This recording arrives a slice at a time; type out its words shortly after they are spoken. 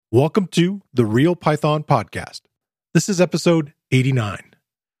Welcome to the Real Python Podcast. This is episode 89.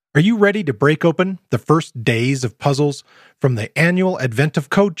 Are you ready to break open the first days of puzzles from the annual Advent of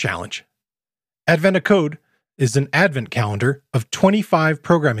Code challenge? Advent of Code is an advent calendar of 25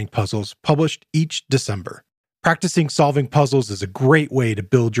 programming puzzles published each December. Practicing solving puzzles is a great way to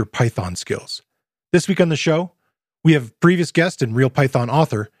build your Python skills. This week on the show, we have previous guest and Real Python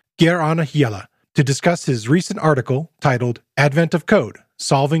author, Ger-Arne Hjelle, to discuss his recent article titled Advent of Code,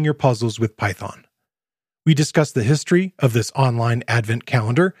 Solving Your Puzzles with Python. We discuss the history of this online advent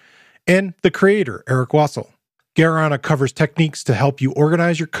calendar and the creator, Erik Wassel. Ger-Arne covers techniques to help you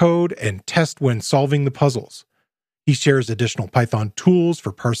organize your code and test when solving the puzzles. He shares additional Python tools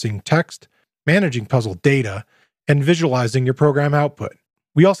for parsing text, managing puzzle data, and visualizing your program output.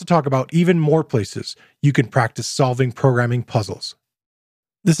 We also talk about even more places you can practice solving programming puzzles.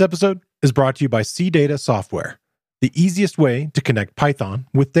 This episode is brought to you by CData Software, the easiest way to connect Python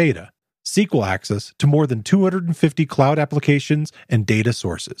with data, SQL access to more than 250 cloud applications and data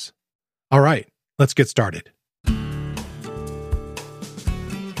sources. All right, let's get started.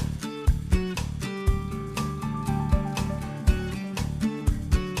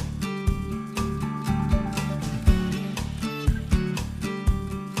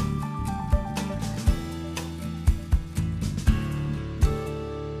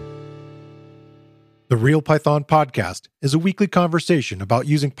 The Real Python Podcast is a weekly conversation about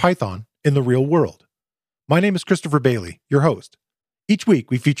using Python in the real world. My name is Christopher Bailey, your host. Each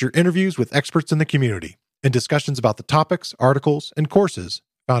week, we feature interviews with experts in the community and discussions about the topics, articles, and courses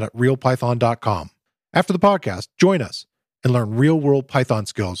found at realpython.com. After the podcast, join us and learn real-world Python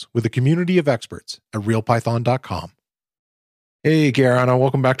skills with a community of experts at realpython.com. Hey, Ger-Arne,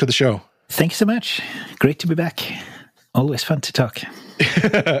 welcome back to the show. Thanks so much. Great to be back. Always fun to talk.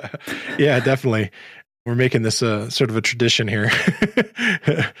 Yeah, definitely. We're making this sort of a tradition here.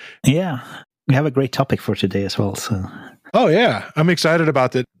 Yeah, we have a great topic for today as well. So, oh yeah, I'm excited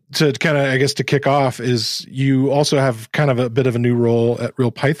about that. To kind of, I guess, to kick off is you also have kind of a bit of a new role at Real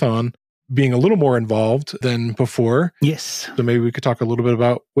Python, being a little more involved than before. Yes. So maybe we could talk a little bit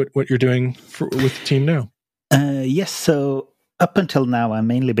about what you're doing with the team now. Yes. So up until now, I've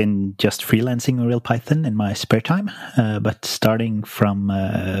mainly been just freelancing on Real Python in my spare time. But starting from,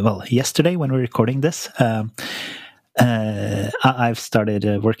 yesterday when we're recording this, I've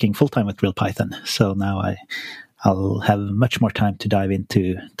started working full-time with Real Python. So now I'll have much more time to dive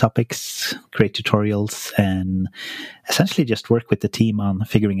into topics, create tutorials, and essentially just work with the team on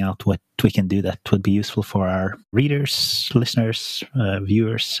figuring out what we can do that would be useful for our readers, listeners,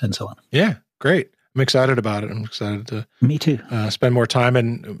 viewers, and so on. Yeah, great. I'm excited about it. I'm excited to Me too. Spend more time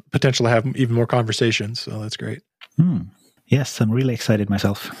and potentially have even more conversations. So that's great. Yes, I'm really excited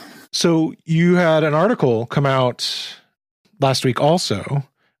myself. So you had an article come out last week also.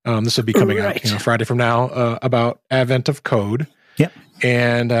 This will be coming out Friday from now about Advent of Code. Yep.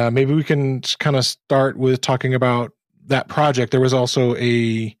 And maybe we can kind of start with talking about that project. There was also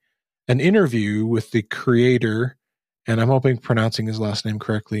an interview with the creator, and I'm hoping pronouncing his last name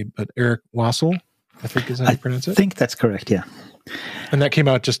correctly, but Erik Wassel, I think is how you pronounce it. I think that's correct, yeah. And that came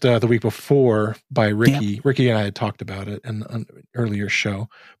out just the week before by Ricky. Yep. Ricky and I had talked about it in an earlier show.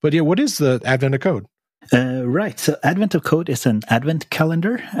 But yeah, what is the Advent of Code? Right. So Advent of Code is an advent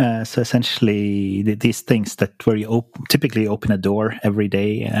calendar. So essentially these things where you typically open a door every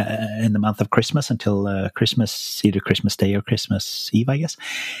day in the month of Christmas until Christmas, either Christmas Day or Christmas Eve, I guess.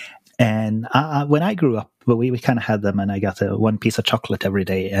 And when I grew up, we kind of had them, and I got one piece of chocolate every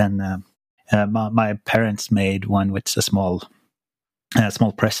day. And my parents made one with a small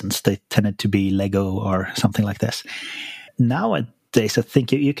presents. They tended to be Lego or something like this. Nowadays, I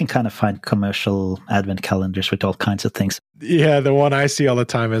think you can kind of find commercial advent calendars with all kinds of things. Yeah, the one I see all the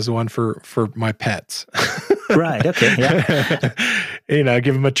time is one for my pets. Right, okay, yeah.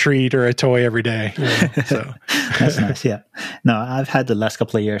 Give them a treat or a toy every day. So. That's nice, yeah. No, I've had the last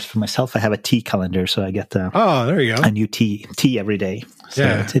couple of years for myself. I have a tea calendar, so I get there you go. A new tea every day. So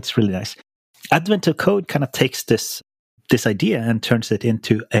yeah. It's really nice. Advent of Code kind of takes this idea and turns it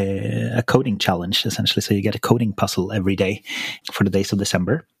into a coding challenge, essentially. So you get a coding puzzle every day for the days of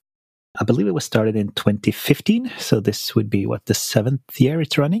December. I believe it was started in 2015, so this would be, the 7th year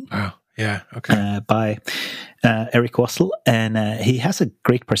it's running? Wow, yeah, okay. By Erik Wassel, and he has a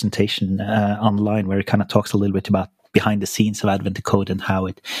great presentation online where he kind of talks a little bit about behind the scenes of Advent of Code and how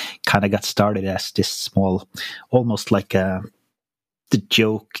it kind of got started as this small, almost like the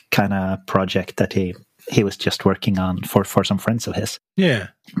joke kind of project that he was just working on for some friends of his. Yeah.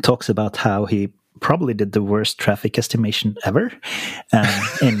 Talks about how he probably did the worst traffic estimation ever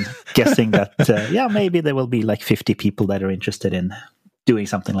in guessing that, maybe there will be like 50 people that are interested in doing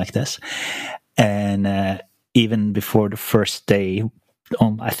something like this. And even before the first day,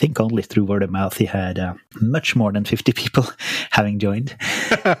 I think only through word of mouth, he had much more than 50 people having joined.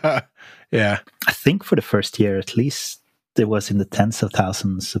 Yeah. I think for the first year, at least, there was in the tens of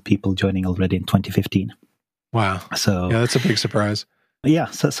thousands of people joining already in 2015. Wow. So yeah, that's a big surprise. Yeah,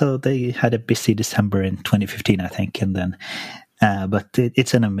 so they had a busy December in 2015, I think, and then, but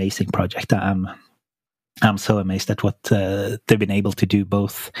it's an amazing project. I'm so amazed at what they've been able to do,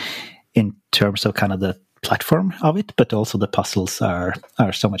 both in terms of kind of the platform of it, but also the puzzles are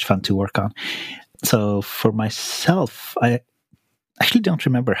so much fun to work on. So for myself, I actually don't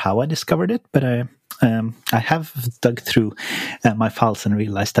remember how I discovered it, but I have dug through my files and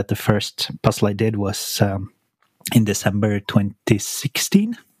realized that the first puzzle I did was in December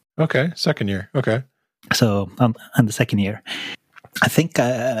 2016. Okay, second year. Okay. So on the second year, I think,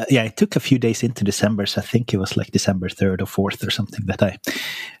 it took a few days into December, so I think it was like December 3rd or 4th or something that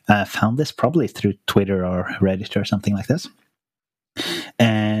I found this, probably through Twitter or Reddit or something like this.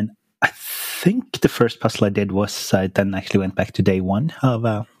 And I think the first puzzle I did was I then actually went back to day one of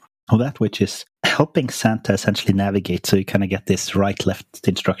that, which is helping Santa essentially navigate. So you kind of get this right-left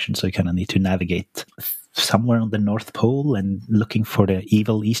instruction, so you kind of need to navigate somewhere on the North Pole and looking for the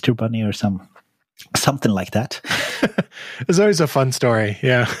evil Easter Bunny or something like that. It's always a fun story.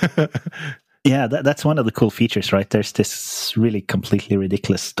 Yeah. Yeah, that's one of the cool features, right? There's this really completely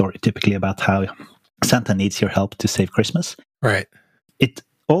ridiculous story typically about how Santa needs your help to save Christmas. Right. It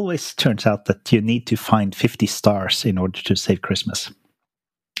always turns out that you need to find 50 stars in order to save Christmas.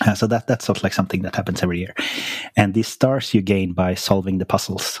 So that's sort of like something that happens every year. And these stars you gain by solving the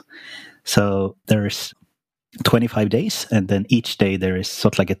puzzles. So there's 25 days, and then each day there is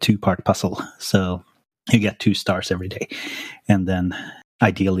sort of like a 2-part puzzle. So you get 2 stars every day. And then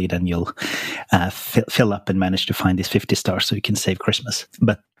ideally then you'll fill up and manage to find these 50 stars so you can save Christmas.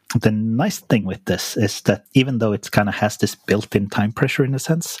 But the nice thing with this is that even though it kind of has this built-in time pressure in a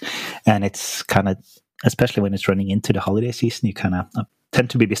sense, and it's kind of, especially when it's running into the holiday season, you kind of tend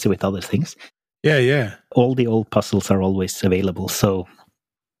to be busy with other things. Yeah. All the old puzzles are always available. So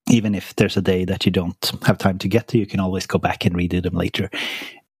even if there's a day that you don't have time to get to, you can always go back and redo them later.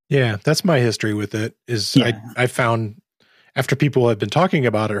 Yeah, that's my history with it. I found after people had been talking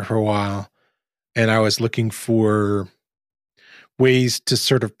about it for a while, and I was looking for ways to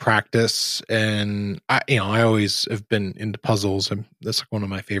sort of practice, and I always have been into puzzles, and that's like one of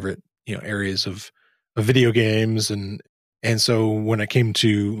my favorite areas of video games, and so when it came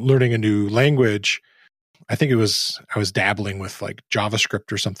to learning a new language, I think I was dabbling with like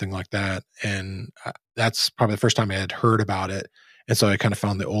JavaScript or something like that, and that's probably the first time I had heard about it. And so I kind of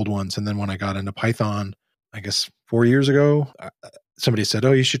found the old ones. And then when I got into Python, I guess 4 years ago, somebody said,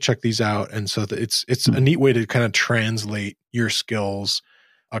 "Oh, you should check these out." And so it's a neat way to kind of translate your skills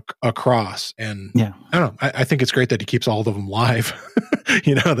across. And yeah, I don't know. I think it's great that he keeps all of them live.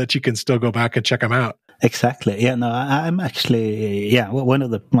 That you can still go back and check them out. Exactly. Yeah, no, I'm actually, one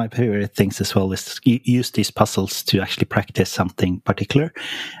of my favorite things as well is use these puzzles to actually practice something particular.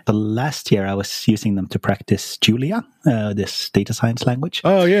 The last year I was using them to practice Julia, this data science language.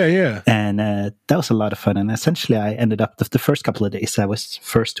 Oh, yeah. And that was a lot of fun. And essentially I ended up, the first couple of days, I was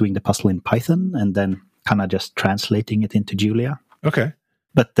first doing the puzzle in Python and then kind of just translating it into Julia. Okay.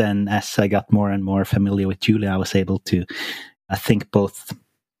 But then as I got more and more familiar with Julia, I was able to, I think, both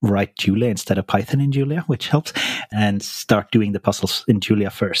write Julia instead of Python in Julia, which helps, and start doing the puzzles in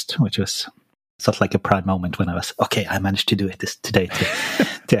Julia first, which was sort of like a proud moment when I was, okay, I managed to do it today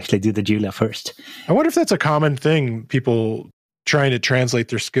to actually do the Julia first. I wonder if that's a common thing, people trying to translate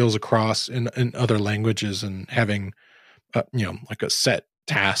their skills across in other languages and having, like a set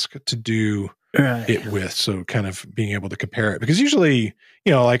task to do it with. So kind of being able to compare it. Because usually,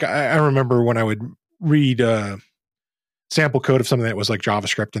 like I remember when I would read sample code of something that was like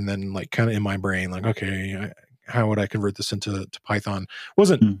JavaScript, and then like kind of in my brain, like, okay, how would I convert this into Python?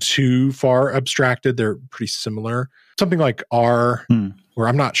 Wasn't too far abstracted. They're pretty similar. Something like R, where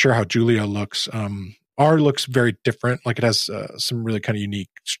I'm not sure how Julia looks. R looks very different. Like it has some really kind of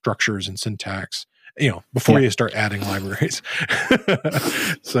unique structures and syntax, before you start adding libraries.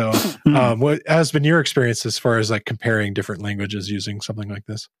 So what has been your experience as far as like comparing different languages using something like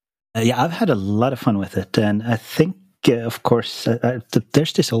this? I've had a lot of fun with it. And I think, of course,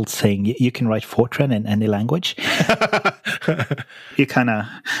 there's this old saying, you can write Fortran in any language. You kind of,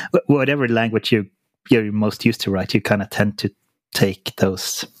 whatever language you're most used to write, you kind of tend to take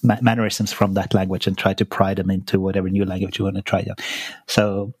those mannerisms from that language and try to pry them into whatever new language you want to try them.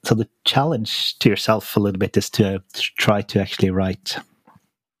 So the challenge to yourself a little bit is to try to actually write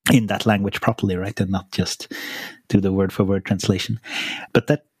in that language properly, right? And not just do the word-for-word translation. But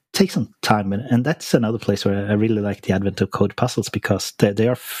that takes some time, and that's another place where I really like the advent of code puzzles, because they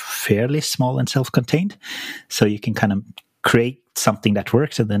are fairly small and self-contained, so you can kind of create something that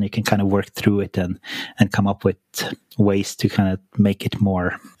works, and then you can kind of work through it and come up with ways to kind of make it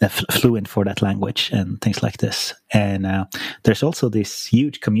more fluent for that language and things like this. And there's also this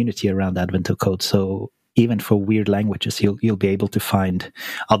huge community around advent of code, so even for weird languages, you'll be able to find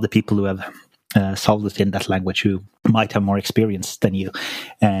other people who have solved it in that language who might have more experience than you.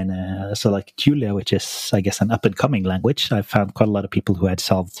 And so like Julia, which is, I guess, an up-and-coming language, I found quite a lot of people who had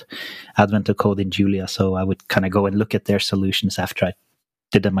solved advent of code in Julia, so I would kind of go and look at their solutions after I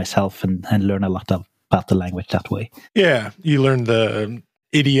did them myself and learn a lot about the language that way. Yeah, you learn the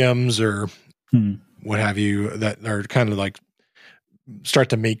idioms or what have you that are kind of like start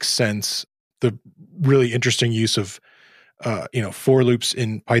to make sense. The really interesting use of for loops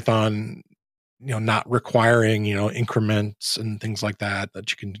in Python, not requiring, increments and things like that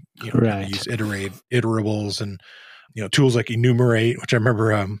you can, right. use iterables and, tools like enumerate, which I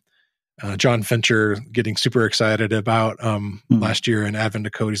remember John Fincher getting super excited about last year in Advent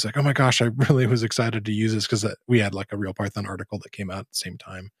of Code. He's like, oh my gosh, I really was excited to use this because we had like a real Python article that came out at the same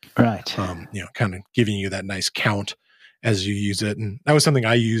time. Right. Kind of giving you that nice count as you use it. And that was something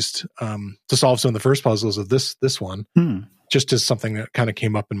I used to solve some of the first puzzles of this one. Just as something that kind of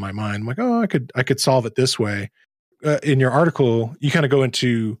came up in my mind. I'm like, oh, I could solve it this way. In your article, you kind of go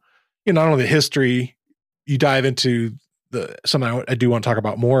into, not only the history, you dive into something I do want to talk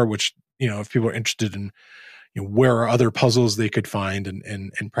about more, which, if people are interested in, where are other puzzles they could find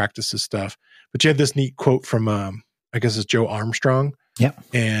and practice this stuff. But you had this neat quote from, I guess it's Joe Armstrong. Yeah.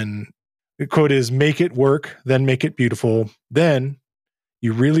 And the quote is, make it work, then make it beautiful. Then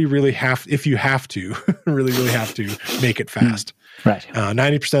you really, really if you have to, really, really have to make it fast. Right.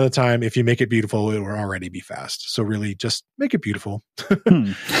 90% of the time, if you make it beautiful, it will already be fast. So really just make it beautiful.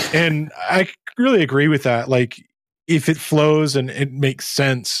 And I really agree with that. Like if it flows and it makes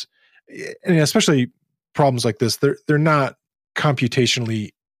sense, and especially problems like this, they're not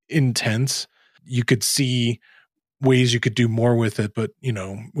computationally intense. You could see ways you could do more with it, but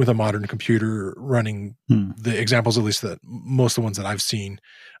with a modern computer running the examples, at least that most of the ones that I've seen,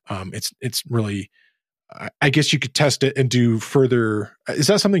 it's really, I guess you could test it and do further. Is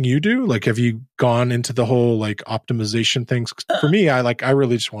that something you do? Like, have you gone into the whole like optimization things? For me, I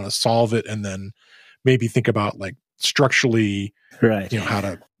really just want to solve it and then maybe think about like structurally, right? How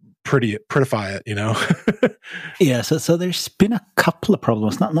to prettify it. Yeah. So there's been a couple of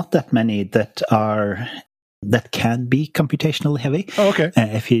problems, not that many that can be computationally heavy. Oh, okay.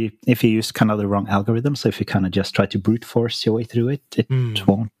 If you use kind of the wrong algorithm, so if you kind of just try to brute force your way through it, it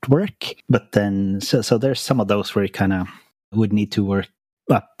won't work. But then, so there's some of those where you kind of would need to work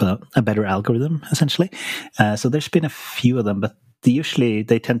up a better algorithm, essentially. So there's been a few of them, but usually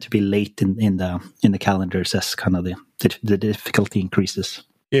they tend to be late in the calendars as kind of the difficulty increases.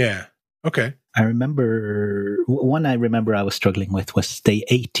 Yeah. Okay. I remember I was struggling with was day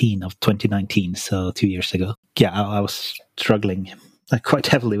 18 of 2019, so 2 years ago. Yeah, I was struggling quite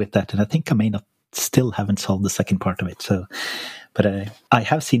heavily with that, and I think I may not still haven't solved the second part of it. So, but I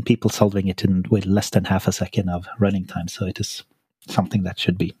have seen people solving it with less than half a second of running time, so it is something that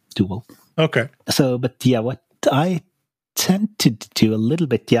should be doable. Okay. So, but yeah, what I tend to do a little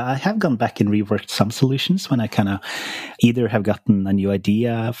bit, I have gone back and reworked some solutions when I kind of either have gotten a new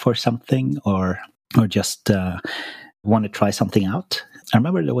idea for something or just want to try something out. I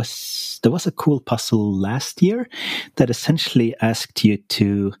remember there was a cool puzzle last year that essentially asked you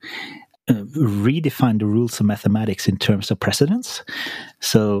to redefine the rules of mathematics in terms of precedence.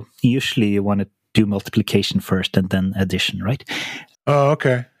 So usually you want to do multiplication first and then addition, right? Oh,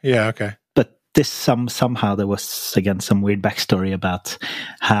 okay. Yeah, okay. This somehow there was again some weird backstory about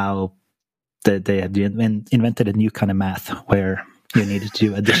how they had invented a new kind of math where you needed to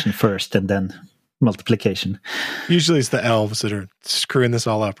do addition first and then multiplication. Usually it's the elves that are screwing this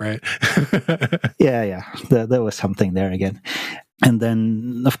all up, right? Yeah. There was something there again, and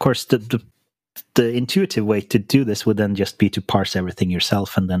then of course the intuitive way to do this would then just be to parse everything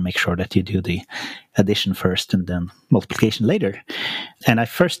yourself and then make sure that you do the addition first and then multiplication later. And I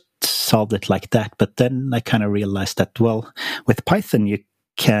first solved it like that, but then I kind of realized that, well, with Python, you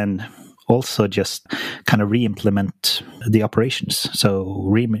can also just kind of re-implement the operations. So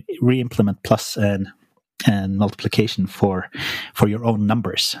re-implement plus and multiplication for your own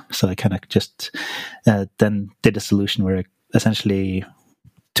numbers. So I kind of just then did a solution where I essentially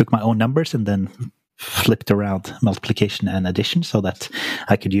took my own numbers and then flipped around multiplication and addition so that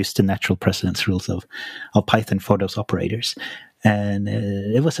I could use the natural precedence rules of Python for those operators. And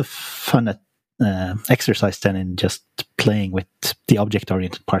it was a fun exercise then in just playing with the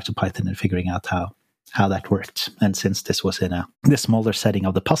object-oriented parts of Python and figuring out how that worked. And since this was in the smaller setting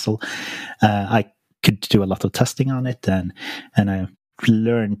of the puzzle, I could do a lot of testing on it, and I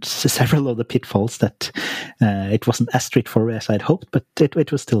learned several of the pitfalls that it wasn't as straightforward as I'd hoped, but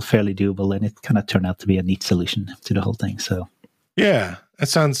it was still fairly doable, and it kind of turned out to be a neat solution to the whole thing. So yeah, that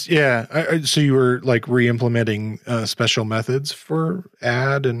sounds, so you were like re-implementing special methods for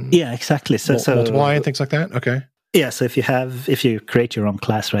add and exactly. So multiply and things like that. Okay. Yeah. So if you create your own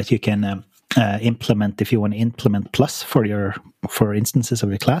class, right, you can implement, if you want to implement plus for instances of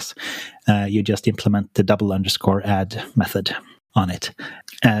your class, you just implement the _add method on it.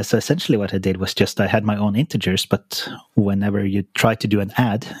 So essentially what I did was I had my own integers, but whenever you try to do an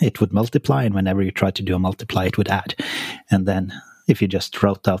add, it would multiply, and whenever you try to do a multiply, it would add. And then if you just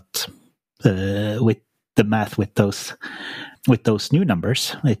wrote out with the math with those new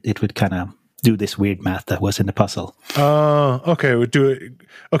numbers, it would kind of do this weird math that was in the puzzle. Okay. We'd do it.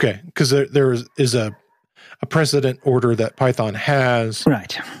 Okay. Because there is a precedent order that Python has.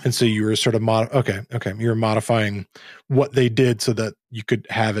 Right. And so you were sort of, okay. You were modifying what they did so that you could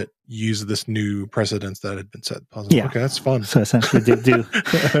have it use this new precedence that had been set in the puzzle. Yeah. Okay, that's fun. So essentially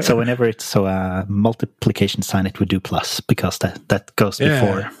so whenever it's a multiplication sign, it would do plus, because that goes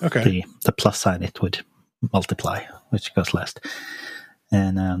before the plus sign, it would multiply, which goes last.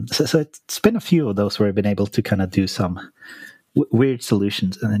 And so it's been a few of those where I've been able to kind of do some weird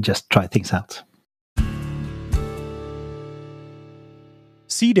solutions and then just try things out.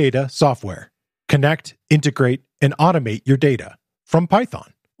 CData software. Connect, integrate, and automate your data from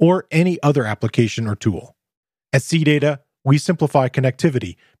Python or any other application or tool. At CData, we simplify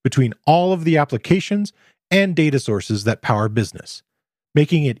connectivity between all of the applications and data sources that power business,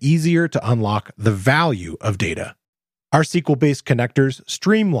 making it easier to unlock the value of data. Our SQL-based connectors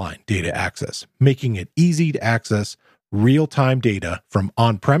streamline data access, making it easy to access real-time data from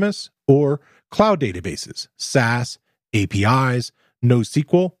on-premise or cloud databases, SaaS, APIs,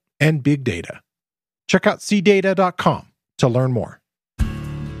 NoSQL, and big data. Check out cdata.com to learn more.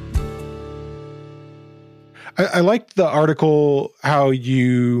 I liked the article, how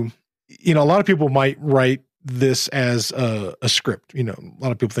a lot of people might write this as a script. A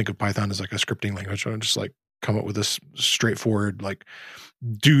lot of people think of Python as like a scripting language. I'm just like, come up with this straightforward, like,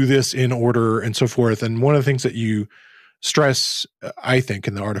 do this in order and so forth. And one of the things that you stress, I think,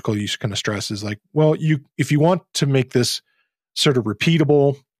 in the article, you kind of stress is like, well, if you want to make this sort of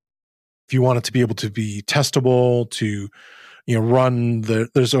repeatable, if you want it to be able to be testable, to run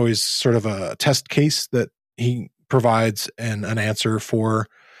there's always sort of a test case that he provides and an answer for,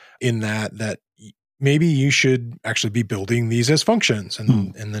 in that maybe you should actually be building these as functions,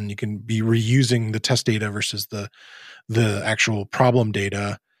 and then you can be reusing the test data versus the actual problem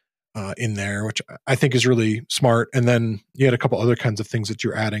data in there, which I think is really smart. And then you had a couple other kinds of things that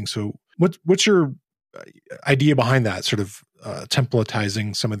you're adding. So what's your idea behind that, sort of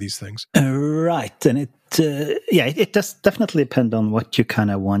templatizing some of these things? Right. And it does definitely depend on what you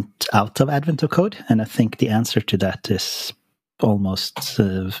kind of want out of Advent of Code. And I think the answer to that is almost,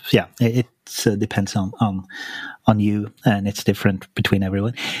 it depends on you, and it's different between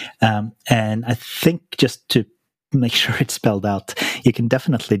everyone. And I think just to make sure it's spelled out, you can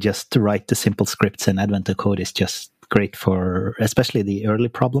definitely just write the simple scripts, and Advent of Code is just great for, especially the early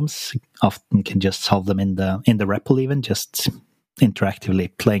problems. Often can just solve them in the REPL, even just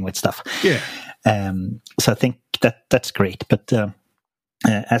interactively playing with stuff. Yeah. So I think that's great, but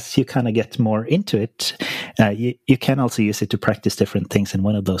as you kind of get more into it, you can also use it to practice different things, and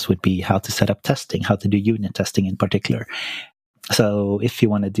one of those would be how to set up testing, how to do unit testing in particular. So if you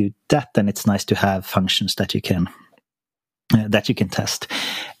want to do that, then it's nice to have functions that you can test.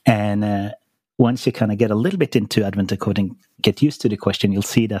 And once you kind of get a little bit into Advent of Code and get used to the question, you'll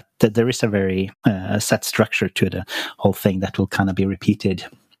see that there is a very set structure to the whole thing that will kind of be repeated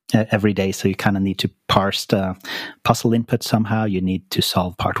every day. So you kind of need to parse the puzzle input somehow. You need to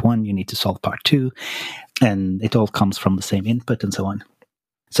solve part 1, you need to solve part 2, and it all comes from the same input and so on.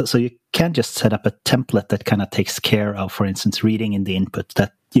 So you can just set up a template that kind of takes care of, for instance, reading in the input.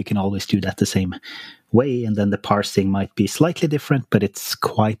 That you can always do that the same way, and then the parsing might be slightly different, but it's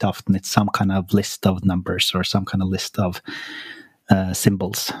quite often it's some kind of list of numbers or some kind of list of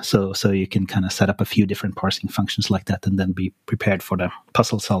symbols. So you can kind of set up a few different parsing functions like that, and then be prepared for the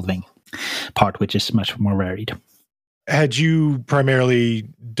puzzle solving part, which is much more varied. Had you primarily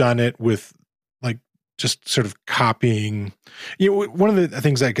done it with like just sort of copying? One of the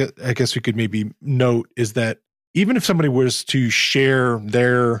things I guess we could maybe note is that even if somebody was to share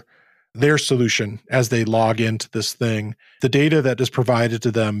their their solution as they log into this thing. The data that is provided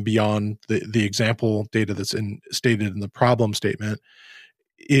to them beyond the example data that's stated in the problem statement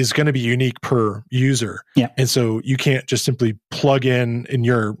is going to be unique per user. Yeah. And so you can't just simply plug in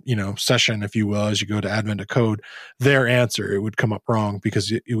your, session, if you will, as you go to Advent of Code, their answer. It would come up wrong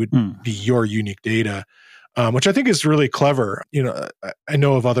because it would be your unique data, which I think is really clever. I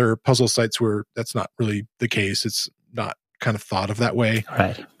know of other puzzle sites where that's not really the case. It's not kind of thought of that way.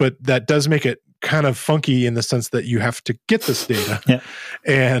 Right. But that does make it kind of funky in the sense that you have to get this data. Yeah.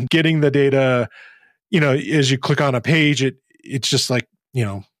 And getting the data, as you click on a page, it's just like,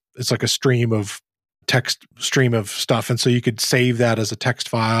 it's like a text stream of stuff. And so you could save that as a text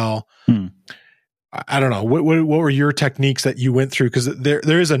file. I don't know. What were your techniques that you went through? Because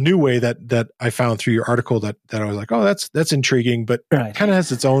there is a new way that I found through your article that I was like, oh, that's intriguing, but right. kind of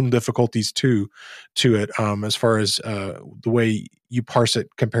has its own difficulties to it, as far as the way you parse it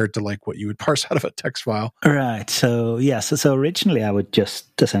compared to like what you would parse out of a text file. Right. So so originally I would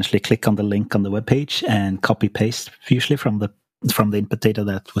just essentially click on the link on the webpage and copy paste, usually from the input data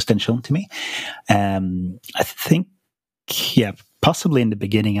that was then shown to me. I think, possibly in the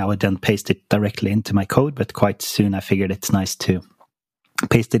beginning I would then paste it directly into my code, but quite soon I figured it's nice to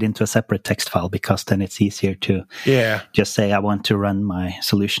paste it into a separate text file because then it's easier to just say I want to run my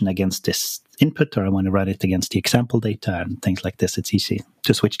solution against this input or I want to run it against the example data and things like this. It's easy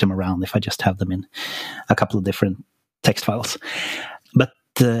to switch them around if I just have them in a couple of different text files. But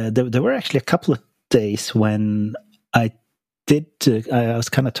there were actually a couple of days when I was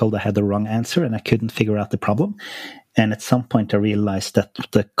kind of told I had the wrong answer and I couldn't figure out the problem. And at some point I realized that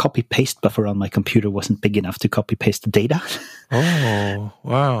the copy-paste buffer on my computer wasn't big enough to copy-paste the data. Oh,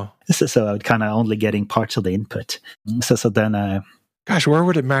 wow. So I was kind of only getting parts of the input. So then... gosh, where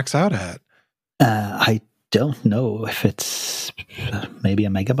would it max out at? I don't know if it's maybe a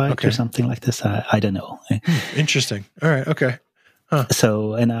megabyte or something like this. I don't know. Interesting. All right, okay. Huh.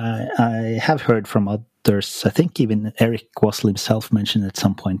 So, and I have heard from others, I think even Eric Wassel himself mentioned at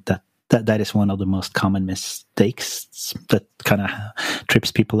some point that is one of the most common mistakes that kind of trips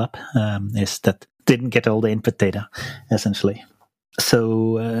people up, is that didn't get all the input data, essentially.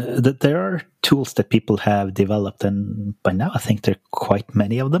 So there are tools that people have developed, and by now I think there are quite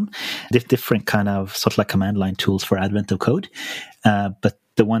many of them, different kind of sort of like command line tools for Advent of Code. But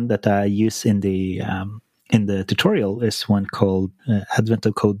the one that I use in the tutorial is one called Advent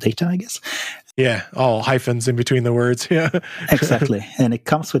of Code Data, I guess. Yeah, all hyphens in between the words. Yeah, exactly. And it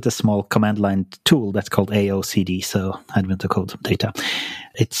comes with a small command line tool that's called AOCD, so Advent of Code Data.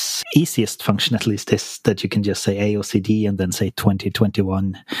 Its easiest function, at least, is that you can just say AOCD and then say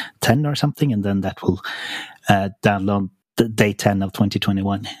 2021-10 or something, and then that will download the day 10 of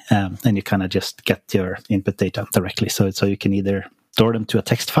 2021, and you kind of just get your input data directly. So you can either store them to a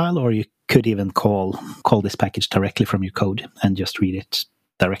text file, or you could even call this package directly from your code and just read it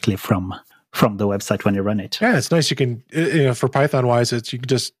directly from the website when you run it. Yeah, it's nice. You can, for Python wise, you can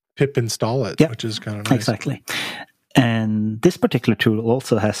just pip install it, which is kind of nice. Exactly. And this particular tool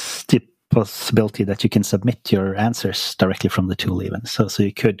also has the possibility that you can submit your answers directly from the tool even. So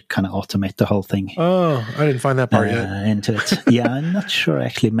you could kind of automate the whole thing. Oh, I didn't find that part yet. Into it. Yeah, I'm not sure I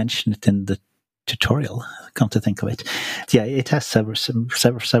actually mentioned it in the tutorial, come to think of it. Yeah, it has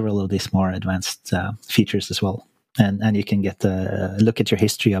several of these more advanced features as well. And you can get a look at your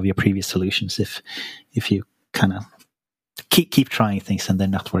history of your previous solutions if you kind of keep trying things and they're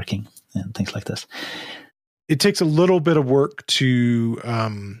not working and things like this. It takes a little bit of work to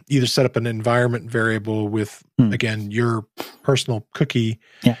either set up an environment variable with, again, your personal cookie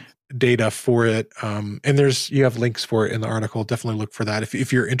data for it. And you have links for it in the article. Definitely look for that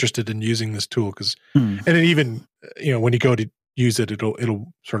if you're interested in using this tool. And it even, when you go to use it,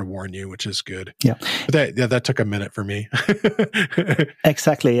 it'll sort of warn you, which is good. Yeah. But that took a minute for me.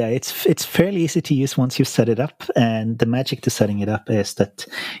 Exactly. Yeah. It's fairly easy to use once you've set it up. And the magic to setting it up is that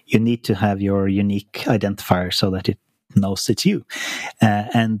you need to have your unique identifier so that it knows it's you.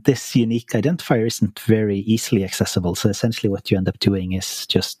 And this unique identifier isn't very easily accessible. So essentially what you end up doing is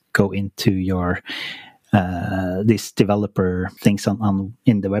just go into your these developer things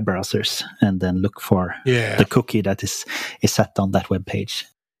in the web browsers and then look for the cookie that is set on that web page.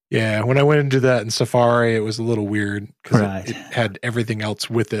 Yeah, when I went into that in Safari, it was a little weird because it had everything else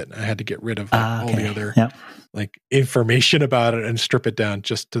with it. I had to get rid of all the other information about it and strip it down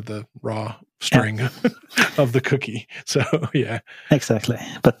just to the raw string of the cookie. So, yeah. Exactly.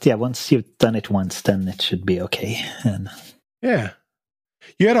 But yeah, once you've done it once, then it should be okay. Yeah.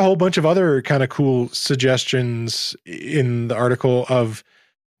 You had a whole bunch of other kind of cool suggestions in the article of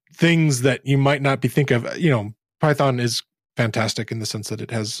things that you might not be thinking of. Python is fantastic in the sense that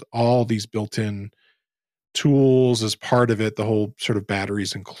it has all these built-in tools as part of it, the whole sort of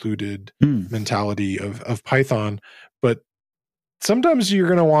batteries included mentality of Python. But sometimes you're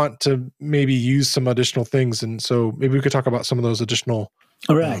going to want to maybe use some additional things. And so maybe we could talk about some of those additional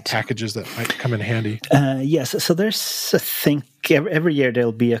packages that might come in handy. Yes. So there's, I think, every year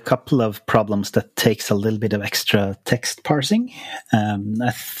there'll be a couple of problems that takes a little bit of extra text parsing.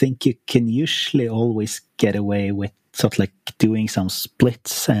 I think you can usually always get away with sort of like doing some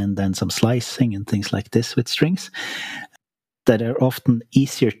splits and then some slicing and things like this with strings that are often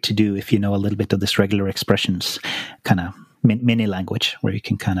easier to do if you know a little bit of this regular expressions kind of mini language, where you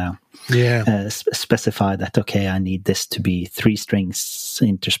can kind of specify that, okay, I need this to be 3 strings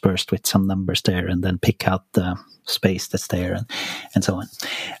interspersed with some numbers there, and then pick out the space that's there and so on.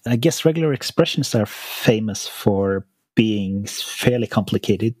 I guess regular expressions are famous for being fairly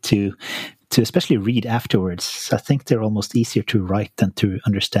complicated to especially read afterwards. I think they're almost easier to write than to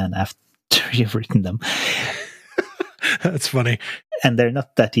understand after you've written them. That's funny. And they're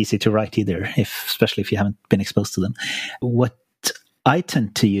not that easy to write either, especially if you haven't been exposed to them. What I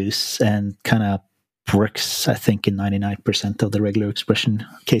tend to use, and kind of works, I think, in 99% of the regular expression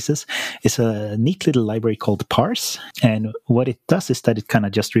cases, is a neat little library called parse. And what it does is that it kind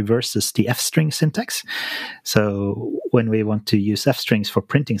of just reverses the f-string syntax. So when we want to use f-strings for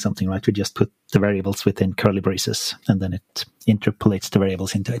printing something, right, we just put the variables within curly braces, and then it interpolates the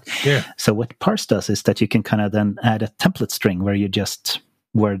variables into it. Yeah. So what parse does is that you can kind of then add a template string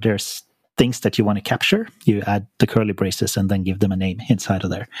where there's things that you want to capture, you add the curly braces and then give them a name inside of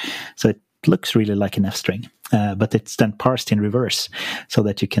there. So it looks really like an f-string, but it's then parsed in reverse, so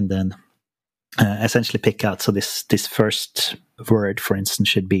that you can then essentially pick out. So this first word, for instance,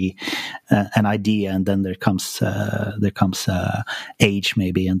 should be an ID, and then there comes age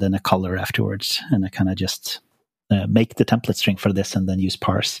maybe, and then a color afterwards. And I kind of just make the template string for this, and then use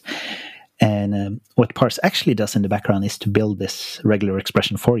parse. And what parse actually does in the background is to build this regular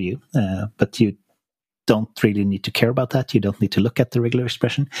expression for you, but you don't really need to care about that. You don't need to look at the regular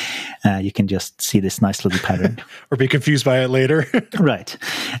expression. You can just see this nice little pattern. Or be confused by it later. Right.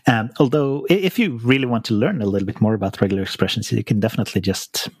 Although, if you really want to learn a little bit more about regular expressions, you can definitely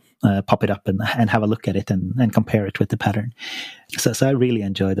just pop it up and have a look at it and compare it with the pattern. So I really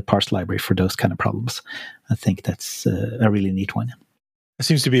enjoy the parse library for those kind of problems. I think that's a really neat one. It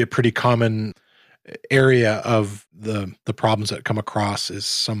seems to be a pretty common area of the problems that come across is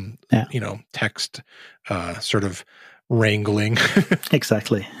some, text sort of wrangling.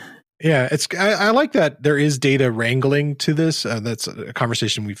 Exactly. Yeah, I like that there is data wrangling to this. That's a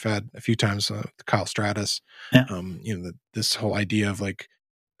conversation we've had a few times with Kyle Stratus. Yeah. This whole idea of like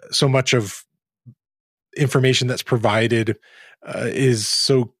so much of information that's provided is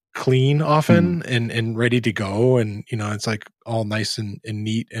so clean often and ready to go, and it's like all nice and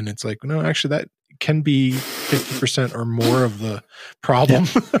neat, and it's like, no, actually that can be 50% or more of the problem.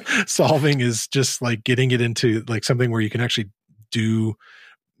 Solving is just like getting it into like something where you can actually do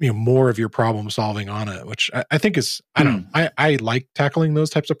more of your problem solving on it, which I think is, I like tackling those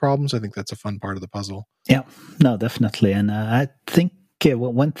types of problems. I think that's a fun part of the puzzle. Yeah, no, definitely. And I think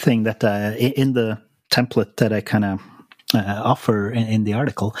one thing that in the template that I kind of offer in the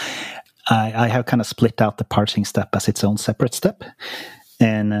article, I have kind of split out the parsing step as its own separate step.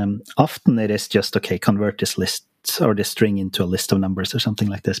 And often it is just, okay, convert this list or this string into a list of numbers or something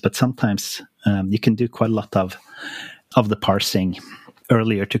like this. But sometimes you can do quite a lot of the parsing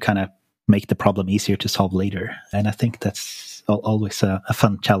earlier to kind of make the problem easier to solve later. And I think that's always a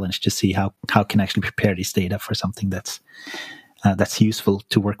fun challenge to see how can I actually prepare this data for something that's useful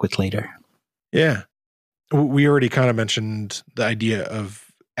to work with later. Yeah. We already kind of mentioned the idea of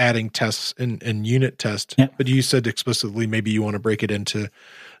adding tests and unit test, but you said explicitly maybe you want to break it into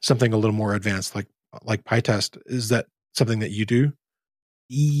something a little more advanced, like PyTest. Is that something that you do?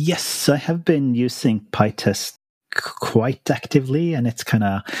 Yes, I have been using PyTest quite actively, and it's kind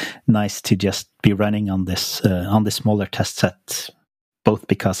of nice to just be running on this smaller test set, both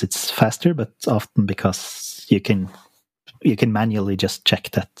because it's faster, but often because you can manually just check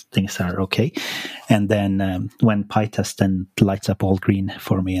that things are okay. And then when PyTest then lights up all green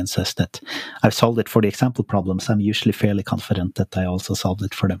for me and says that I've solved it for the example problems, I'm usually fairly confident that I also solved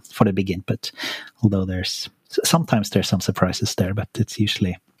it for the big input. Although sometimes there's some surprises there, but it's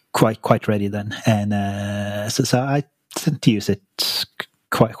usually quite ready then. And so I tend to use it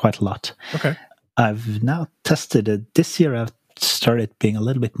quite a lot. Okay. I've now tested it this year. I've started being a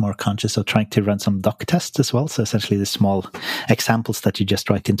little bit more conscious of trying to run some doc tests as well. So essentially the small examples that you just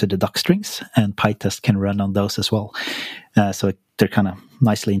write into the doc strings, and PyTest can run on those as well. So they're kind of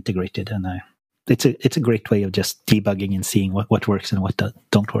nicely integrated, and it's a great way of just debugging and seeing what works and what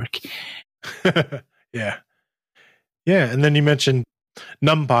don't work. Yeah. And then you mentioned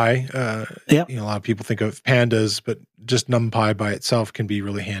NumPy. A lot of people think of pandas, but just NumPy by itself can be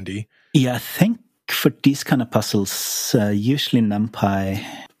really handy. Yeah, I think for these kind of puzzles, usually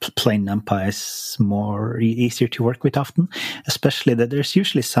plain NumPy is more easier to work with often, especially that there's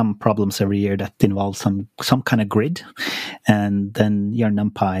usually some problems every year that involve some kind of grid, and then your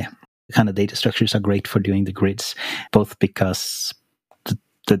NumPy kind of data structures are great for doing the grids, both because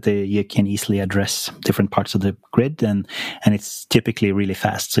you can easily address different parts of the grid, and it's typically really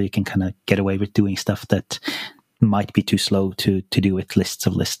fast, so you can kind of get away with doing stuff that might be too slow to do with lists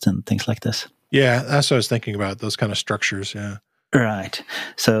of lists and things like this. Yeah, that's what I was thinking about, those kind of structures, yeah. Right.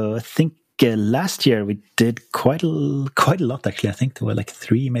 So I think last year we did quite a lot, actually. I think there were like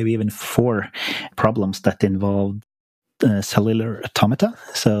 3, maybe even 4 problems that involved cellular automata.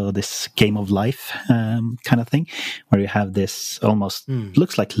 So this game of life kind of thing, where you have this almost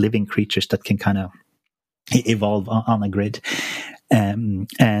looks like living creatures that can kind of evolve on a grid. And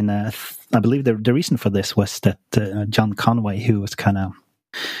I believe the reason for this was that John Conway, who was kind of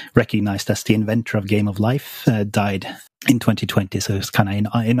recognized as the inventor of Game of Life, died in 2020. So it was kind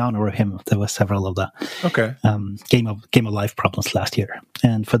of in honor of him. There were several of the Game of Life problems last year.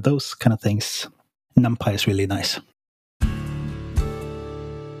 And for those kind of things, NumPy is really nice.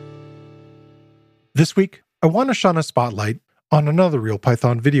 This week, I want to shine a spotlight on another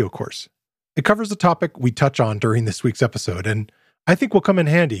RealPython video course. It covers a topic we touch on during this week's episode, and I think will come in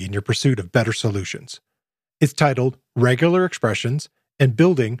handy in your pursuit of better solutions. It's titled Regular Expressions and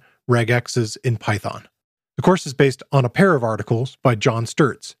Building Regexes in Python. The course is based on a pair of articles by John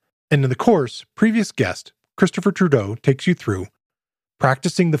Sturtz, and in the course, previous guest Christopher Trudeau takes you through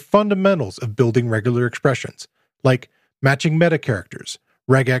practicing the fundamentals of building regular expressions, like matching meta characters,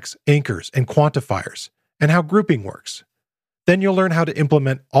 regex anchors and quantifiers, and how grouping works. Then you'll learn how to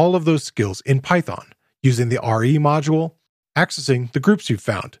implement all of those skills in Python using the RE module, accessing the groups you've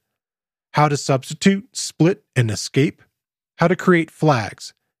found, how to substitute, split, and escape, how to create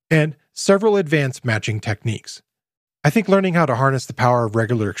flags, and several advanced matching techniques. I think learning how to harness the power of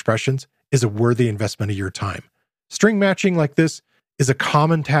regular expressions is a worthy investment of your time. String matching like this is a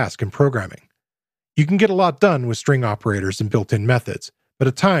common task in programming. You can get a lot done with string operators and built-in methods, but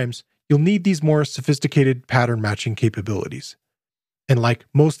at times, you'll need these more sophisticated pattern matching capabilities. And like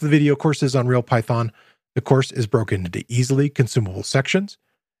most of the video courses on RealPython, the course is broken into easily consumable sections.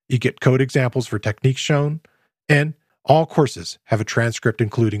 You get code examples for techniques shown, and all courses have a transcript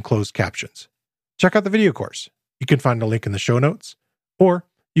including closed captions. Check out the video course. You can find a link in the show notes, or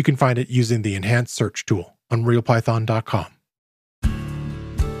you can find it using the enhanced search tool on realpython.com.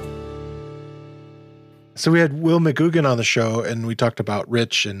 So we had Will McGugan on the show, and we talked about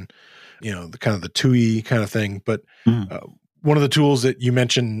Rich and, the kind of the TUI kind of thing. But one of the tools that you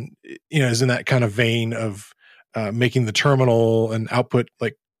mentioned, is in that kind of vein of making the terminal and output,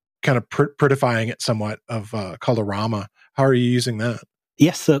 like kind of prettifying it somewhat, of Colorama. How are you using that?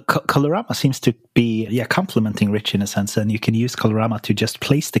 Yes, so Colorama seems to be complementing Rich in a sense, and you can use Colorama to just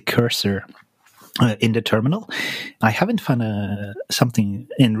place the cursor in the terminal. I haven't found something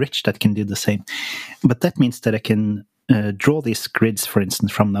in Rich that can do the same, but that means that I can draw these grids, for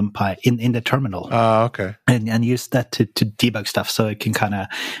instance, from NumPy in the terminal. Okay. And use that to debug stuff. So I can kind of,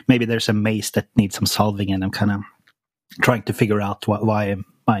 maybe there's a maze that needs some solving, and I'm kind of trying to figure out why am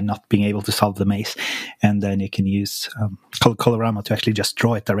I not being able to solve the maze. And then you can use Colorama to actually just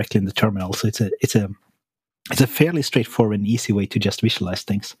draw it directly in the terminal. So it's a fairly straightforward and easy way to just visualize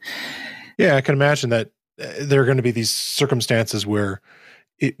things. Yeah, I can imagine that there are going to be these circumstances where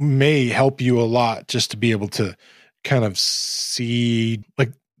it may help you a lot just to be able to kind of see,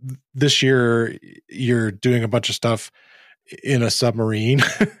 like this year, you're doing a bunch of stuff in a submarine.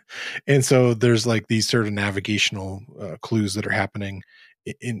 And so there's like these sort of navigational clues that are happening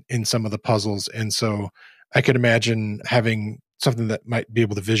in some of the puzzles. And so I could imagine having something that might be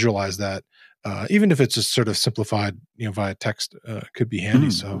able to visualize that. Even if it's just sort of simplified, via text, could be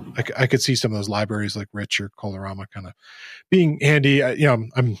handy. So I could see some of those libraries like Rich or Colorama kind of being handy.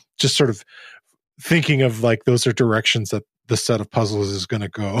 I'm just sort of thinking of like those are directions that the set of puzzles is going to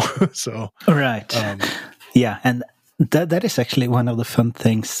go. So right, yeah, and that is actually one of the fun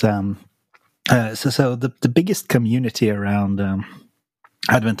things. So the biggest community around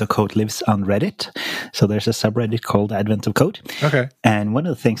Advent of Code lives on Reddit. So there's a subreddit called Advent of Code. Okay. And one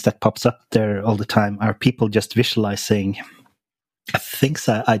of the things that pops up there all the time are people just visualizing things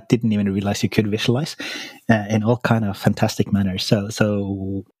that I didn't even realize you could visualize in all kind of fantastic manners. So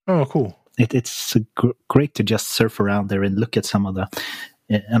oh, cool. It's great to just surf around there and look at some of the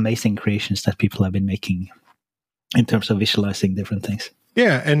amazing creations that people have been making in terms of visualizing different things.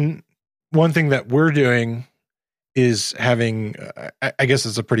 Yeah, and one thing that we're doing is having, I guess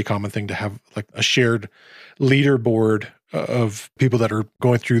it's a pretty common thing to have like a shared leaderboard of people that are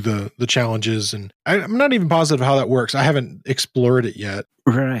going through the challenges. And I'm not even positive how that works. I haven't explored it yet.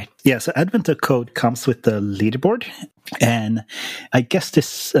 Right. Yeah. So Advent of Code comes with the leaderboard. And I guess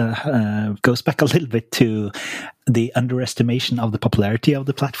this goes back a little bit to the underestimation of the popularity of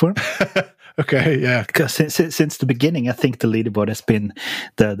the platform. Okay, yeah. Because since the beginning, I think the leaderboard has been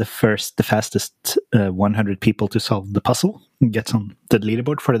the fastest 100 people to solve the puzzle gets on the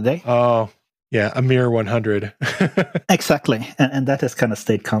leaderboard for the day. Oh, yeah, a mere 100. Exactly, and that has kind of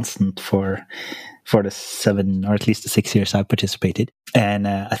stayed constant for the 7 or at least the 6 years I've participated. And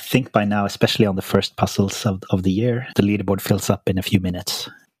I think by now, especially on the first puzzles of the year, the leaderboard fills up in a few minutes.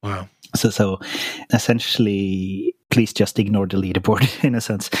 Wow. So essentially, please just ignore the leaderboard in a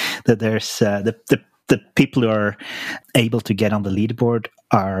sense. That there's the people who are able to get on the leaderboard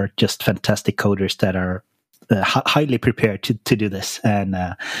are just fantastic coders that are highly prepared to do this and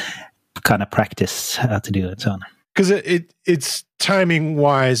kind of practice how to do it and so on. Because it's timing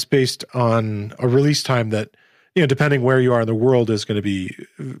wise based on a release time that, depending where you are in the world, is going to be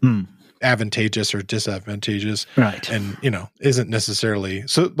advantageous or disadvantageous, right? And isn't necessarily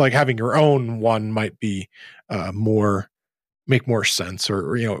so. Like having your own one might be make more sense,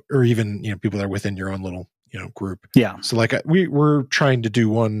 or even people that are within your own little group. Yeah. So like we're trying to do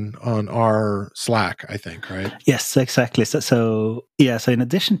one on our Slack, I think, right? Yes, exactly. So in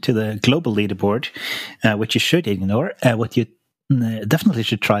addition to the global leaderboard, which you should ignore, what you definitely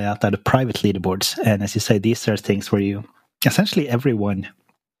should try out are the private leaderboards. And as you say, these are things where you essentially everyone.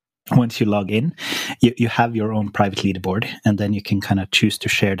 Once you log in, you have your own private leaderboard, and then you can kind of choose to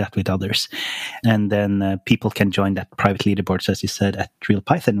share that with others. And then people can join that private leaderboard. So as you said, at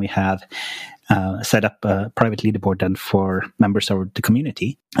RealPython, we have set up a private leaderboard then for members of the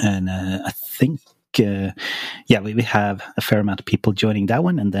community. And I think, we have a fair amount of people joining that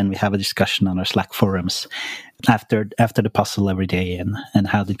one. And then we have a discussion on our Slack forums after the puzzle every day, and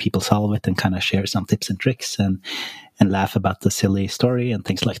how did people solve it, and kind of share some tips and tricks and laugh about the silly story and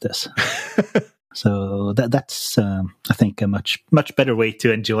things like this. So that's I think a much better way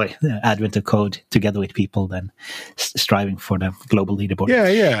to enjoy the Advent of Code together with people than striving for the global leaderboard.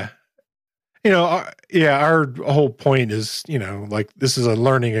 Yeah. Our whole point is, like this is a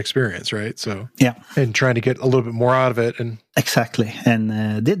learning experience, right? So yeah, and trying to get a little bit more out of it, and exactly.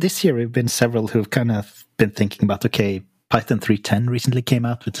 And this year we've been several who've kind of been thinking about, okay, Python 3.10 recently came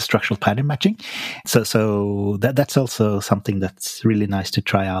out with the structural pattern matching, so that's also something that's really nice to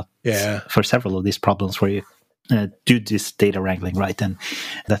try out. Yeah. For several of these problems where you do this data wrangling, right? And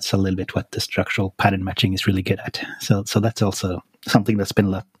that's a little bit what the structural pattern matching is really good at. So that's also something that's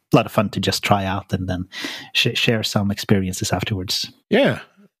been a lot of fun to just try out and then share some experiences afterwards. Yeah.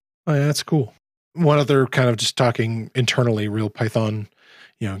 Oh, yeah, that's cool. One other kind of just talking internally, RealPython,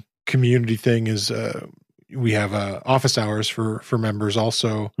 community thing is we have office hours for members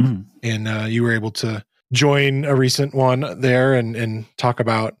also. And you were able to join a recent one there and talk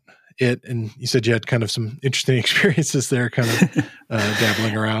about it. And you said you had kind of some interesting experiences there, kind of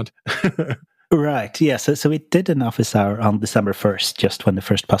dabbling around. Right. Yeah. So we did an office hour on December 1st, just when the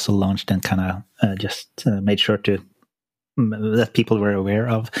first puzzle launched, and kind of just made sure that people were aware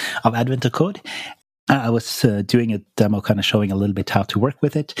of Advent of Code. I was doing a demo, kind of showing a little bit how to work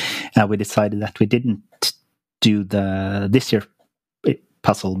with it. We decided that we didn't do this year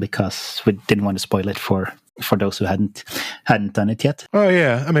puzzle because we didn't want to spoil it for those who hadn't done it yet. Oh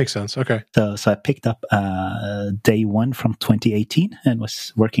yeah, that makes sense. Okay. So I picked up day 1 from 2018 and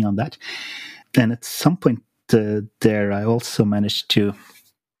was working on that. And at some point there, I also managed to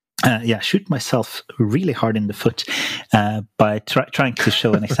shoot myself really hard in the foot by trying to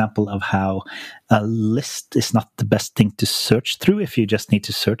show an example of how a list is not the best thing to search through. If you just need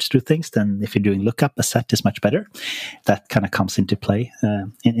to search through things, then if you're doing lookup, a set is much better. That kind of comes into play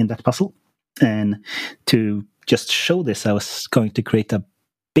in that puzzle. And to just show this, I was going to create a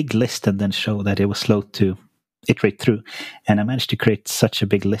big list and then show that it was slow to iterate through. And I managed to create such a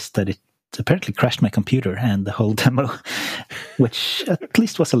big list that it apparently crashed my computer and the whole demo, which at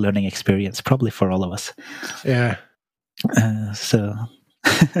least was a learning experience, probably for all of us. Yeah. So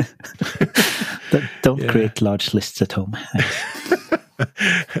don't create large lists at home.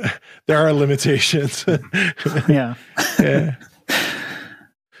 There are limitations. Yeah. Yeah.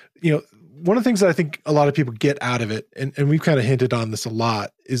 One of the things that I think a lot of people get out of it, and we've kind of hinted on this a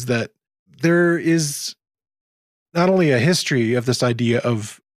lot, is that there is not only a history of this idea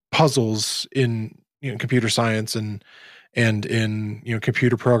of puzzles in computer science and and in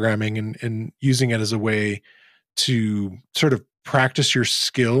computer programming, and using it as a way to sort of practice your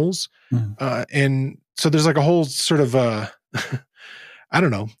skills. And so there's like a whole sort of I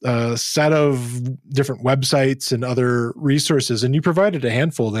don't know, a set of different websites and other resources, and you provided a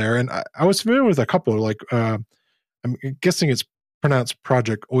handful there. And I was familiar with a couple, like I'm guessing it's pronounced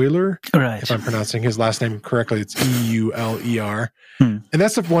Project Euler. Right. If I'm pronouncing his last name correctly, it's Euler. And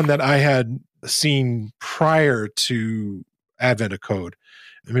that's the one that I had seen prior to Advent of Code.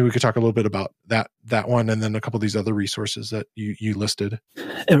 Maybe we could talk a little bit about that one, and then a couple of these other resources that you listed.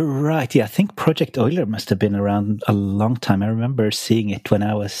 Right. Yeah, I think Project Euler must have been around a long time. I remember seeing it when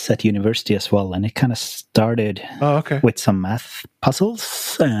I was at university as well, and it kind of started with some math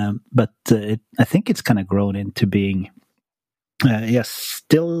puzzles, but I think it's kind of grown into being,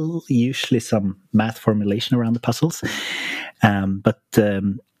 still usually some math formulation around the puzzles, but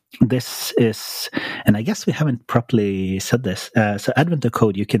this is, and I guess we haven't properly said this. So Advent of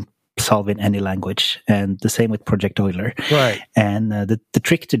Code, you can solve in any language, and the same with Project Euler. Right. And the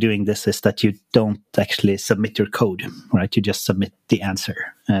trick to doing this is that you don't actually submit your code, right? You just submit the answer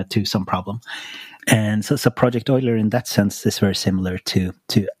to some problem. And so Project Euler in that sense is very similar to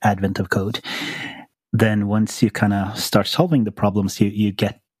Advent of Code. Then once you kind of start solving the problems, you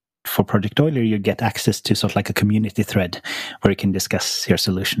get, for Project Euler, you get access to sort of like a community thread where you can discuss your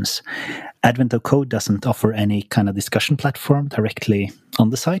solutions. Advent of Code doesn't offer any kind of discussion platform directly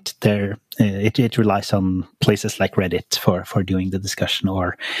on the site. It relies on places like Reddit for doing the discussion,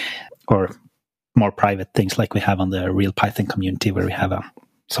 or more private things like we have on the Real Python community, where we have a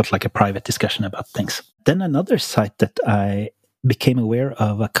sort of like a private discussion about things. Then another site that I became aware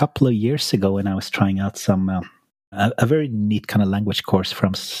of a couple of years ago when I was trying out some a very neat kind of language course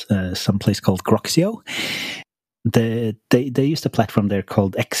from some place called Groxio. They used a platform there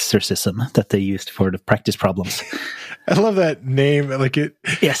called Exercism that they used for the practice problems. I love that name. Like it.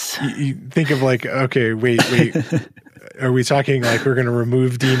 Yes. You think of like, okay, wait. Are we talking like we're going to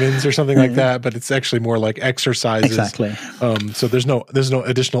remove demons or something like that? But it's actually more like exercises. Exactly. So there's no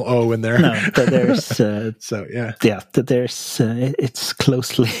additional O in there. No, but there's so yeah. There's it's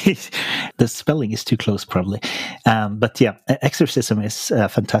closely. The spelling is too close, probably. But yeah, Exercism is a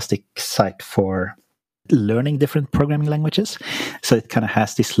fantastic site for learning different programming languages. So it kind of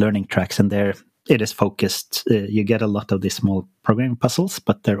has these learning tracks, and there it is focused. You get a lot of these small programming puzzles,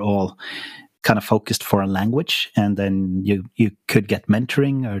 but they're all kind of focused for a language, and then you could get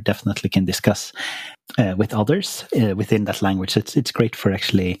mentoring, or definitely can discuss with others within that language. It's great for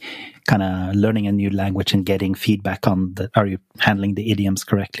actually kind of learning a new language and getting feedback on are you handling the idioms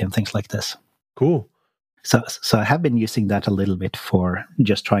correctly and things like this. Cool. So I have been using that a little bit for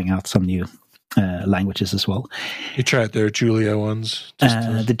just trying out some new languages as well. You tried their Julia ones?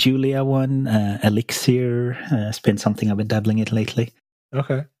 The Julia one, Elixir, has been something I've been dabbling in lately.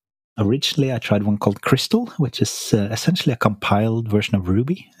 Okay. Originally, I tried one called Crystal, which is essentially a compiled version of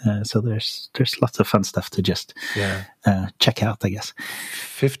Ruby. So there's lots of fun stuff to just check out, I guess.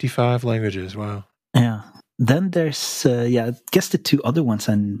 55 languages, wow. Yeah. Then there's, I guess the two other ones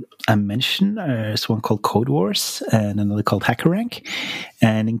I mentioned. There's one called Code Wars and another called HackerRank.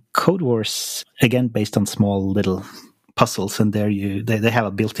 And in Code Wars, again, based on small little puzzles, and there they have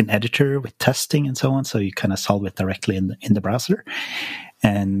a built-in editor with testing and so on, so you kind of solve it directly in the browser.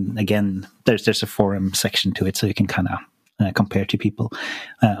 And again, there's a forum section to it, so you can kind of compare to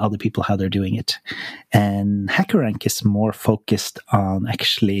other people, how they're doing it. And HackerRank is more focused on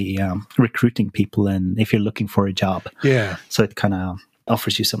actually recruiting people, and if you're looking for a job. Yeah. So it kind of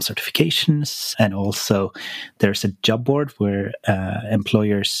offers you some certifications, and also there's a job board where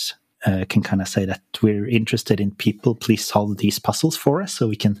employers can kind of say that we're interested in people. Please solve these puzzles for us, so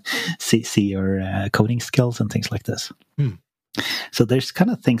we can see your coding skills and things like this. So there's kind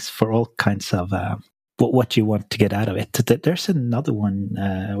of things for all kinds of what you want to get out of it. There's another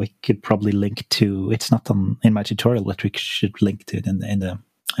one we could probably link to. It's not in my tutorial, but we should link to it in the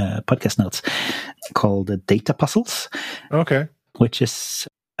podcast notes, called Data Puzzles. Okay. Which is,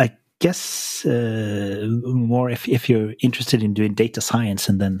 I guess, more if you're interested in doing data science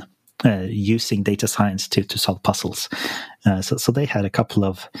and then using data science to solve puzzles. So they had a couple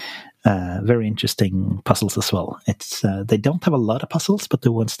of very interesting puzzles as well. It's they don't have a lot of puzzles, but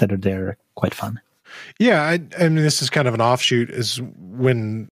the ones that are there are quite fun. Yeah, I mean, this is kind of an offshoot, is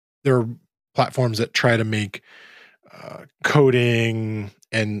when there are platforms that try to make coding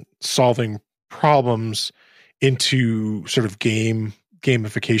and solving problems into sort of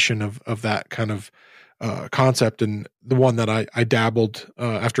gamification of that kind of concept. And the one that I dabbled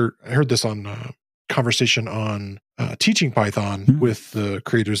after I heard this on conversation on teaching Python with the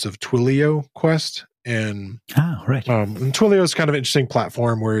creators of Twilio Quest. And right. And Twilio is kind of an interesting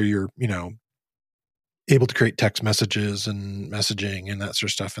platform where you're, able to create text messages and messaging and that sort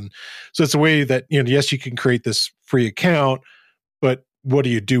of stuff. And so it's a way that, yes, you can create this free account, but what do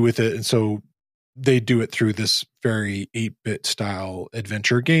you do with it? And so they do it through this very 8-bit style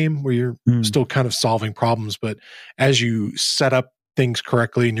adventure game where you're still kind of solving problems. But as you set up things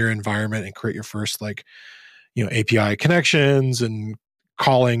correctly in your environment and create your first API connections and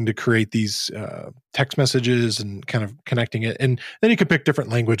calling to create these text messages and kind of connecting it. And then you can pick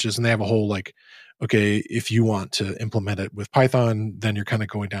different languages, and they have a whole okay, if you want to implement it with Python, then you're kind of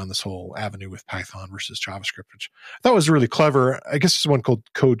going down this whole avenue with Python versus JavaScript, which I thought was really clever. I guess there's one called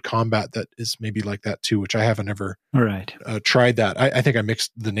Code Combat that is maybe like that too, which I haven't ever tried that. I think I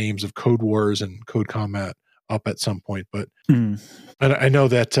mixed the names of Code Wars and Code Combat up at some point, but and I know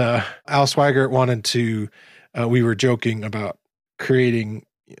that Al Swigert wanted to, we were joking about creating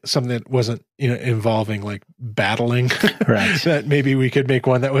something that wasn't involving like battling, right? That maybe we could make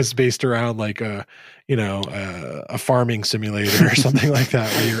one that was based around like a farming simulator or something like that,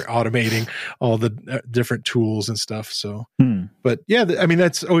 where you're automating all the different tools and stuff. So but yeah,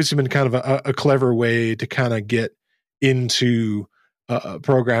 that's always been kind of a clever way to kind of get into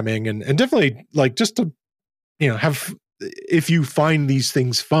programming and definitely like just to have, if you find these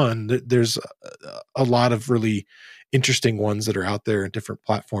things fun, there's a lot of really interesting ones that are out there in different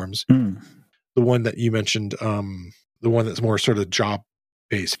platforms. The one that you mentioned, the one that's more sort of job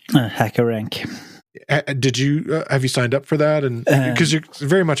based, HackerRank. Did you have you signed up for that? And because you're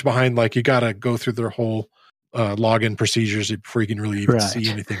very much behind, like you got to go through their whole login procedures before you can really even see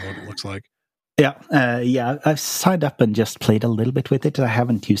anything what it looks like. Yeah, I've signed up and just played a little bit with it. I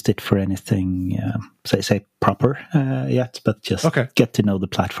haven't used it for anything, say proper yet, but just get to know the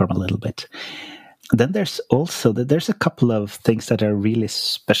platform a little bit. Then there's a couple of things that are really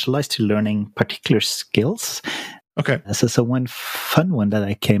specialized to learning particular skills. Okay. So one fun one that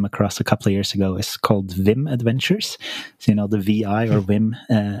I came across a couple of years ago is called Vim Adventures. So, the VI or Vim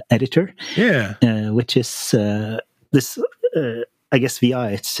editor. Yeah. Which is this, I guess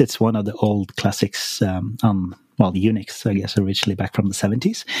VI, it's one of the old classics on Unix, I guess, originally back from the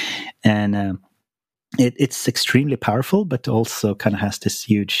 70s. And it's extremely powerful, but also kind of has this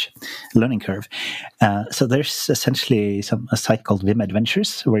huge learning curve. So there's essentially a site called Vim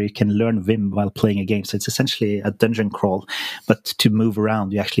Adventures where you can learn Vim while playing a game. So it's essentially a dungeon crawl, but to move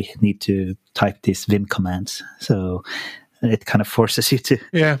around, you actually need to type these Vim commands. So it kind of forces you to...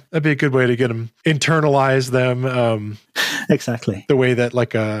 Yeah, that'd be a good way to get them, internalize them. Exactly. The way that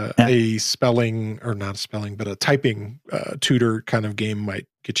like a spelling, or not spelling, but a typing tutor kind of game might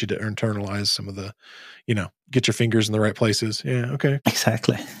get you to internalize some of the, get your fingers in the right places. Yeah, okay.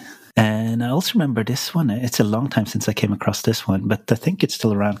 Exactly. And I also remember this one. It's a long time since I came across this one, but I think it's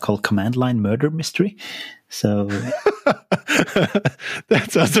still around, called Command Line Murder Mystery. So... That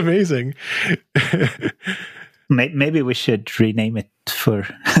sounds amazing. Maybe we should rename it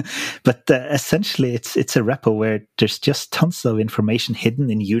but essentially it's a repo where there's just tons of information hidden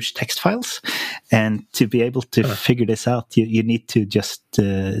in huge text files, and to be able to figure this out, you need to just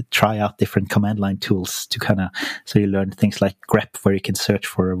try out different command line tools to so you learn things like grep, where you can search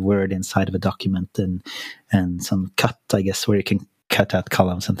for a word inside of a document, and some cut, I guess, where you can cut out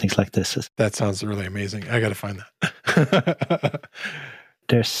columns and things like this. That sounds really amazing. I got to find that.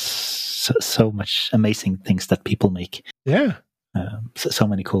 There's so much amazing things that people make. Yeah. So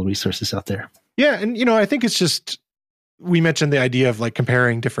many cool resources out there. Yeah. And, I think it's just, we mentioned the idea of like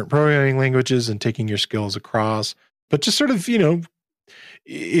comparing different programming languages and taking your skills across, but just sort of,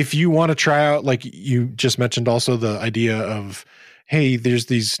 if you want to try out, like you just mentioned also the idea of, hey, there's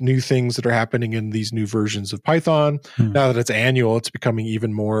these new things that are happening in these new versions of Python. Now that it's annual, it's becoming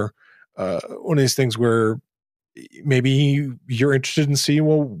even more one of these things where maybe you're interested in seeing,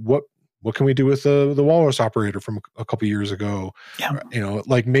 well, what can we do with the Walrus operator from a couple years ago? Yeah.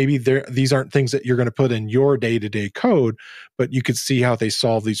 Like maybe these aren't things that you're going to put in your day-to-day code, but you could see how they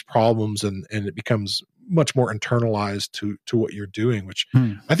solve these problems, and it becomes much more internalized to what you're doing, which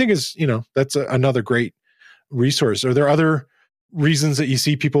I think is, that's another great resource. Are there other reasons that you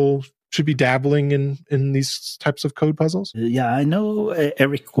see people should be dabbling in these types of code puzzles? Yeah, I know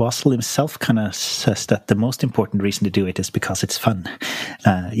Eric Wassel himself kind of says that the most important reason to do it is because it's fun.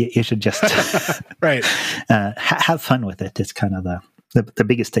 You should just right have fun with it. It's kind of the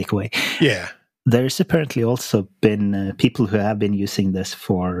biggest takeaway. Yeah. There's apparently also been people who have been using this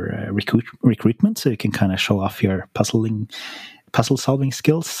for recruitment, so you can kind of show off your puzzle solving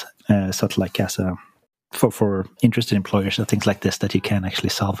skills, sort of like as a for interested employers and things like this, that you can actually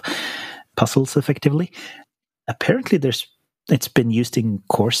solve puzzles effectively. Apparently there's It's been used in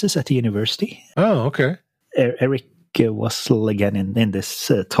courses at the university. Oh, okay. Eric Wassel, again, in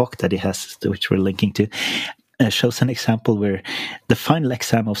this talk that he has, which we're linking to, shows an example where the final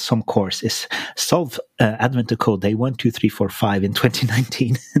exam of some course is solve Advent of Code day 1, 2, 3, 4, 5 in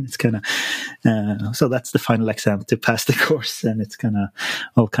 2019. And it's kind of so that's the final exam to pass the course, and it's kind of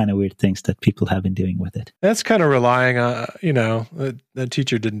all kind of weird things that people have been doing with it. That's kind of relying on the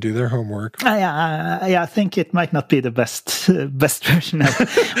teacher didn't do their homework. Yeah, I think it might not be the best version of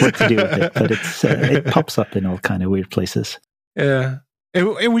what to do with it, but it pops up in all kind of weird places. Yeah.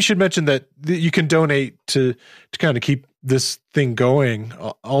 And we should mention that you can donate to kind of keep this thing going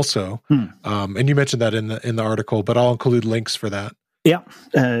also. And you mentioned that in the article, but I'll include links for that. Yeah.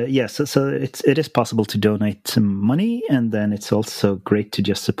 So it is possible to donate some money, and then it's also great to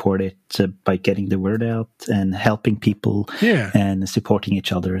just support it by getting the word out and helping people and supporting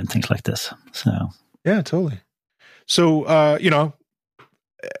each other and things like this. So yeah, totally. So,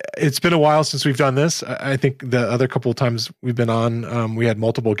 it's been a while since we've done this. I think the other couple of times we've been on, we had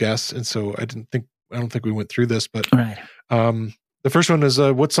multiple guests, and so I don't think we went through this. But right. The first one is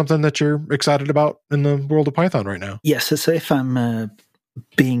what's something that you're excited about in the world of Python right now? Yes. So if I'm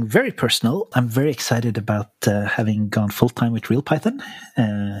being very personal, I'm very excited about having gone full time with RealPython,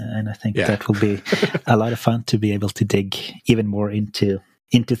 and I think that will be a lot of fun to be able to dig even more into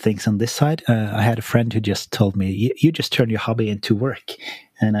things on this side. I had a friend who just told me, you just turn your hobby into work.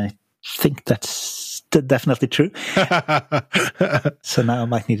 And I think that's definitely true. So now I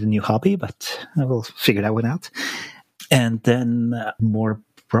might need a new hobby, but I will figure that one out. And then more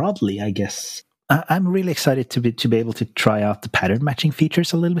broadly, I guess, I'm really excited to be able to try out the pattern matching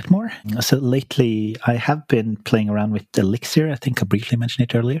features a little bit more. So lately, I have been playing around with Elixir. I think I briefly mentioned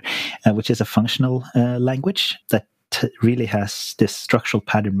it earlier, which is a functional language that really has this structural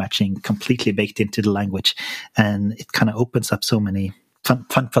pattern matching completely baked into the language, and it kind of opens up so many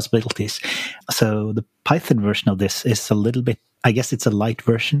fun possibilities. So the Python version of this is a little bit, I guess it's a light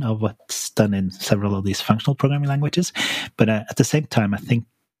version of what's done in several of these functional programming languages, but at the same time, I think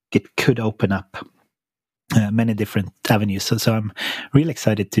it could open up many different avenues. So I'm really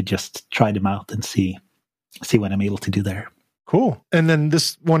excited to just try them out and see what I'm able to do there. Cool. And then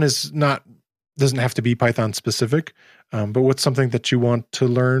this one doesn't have to be Python specific, but what's something that you want to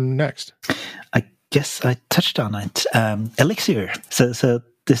learn next? I guess I touched on it. Elixir. So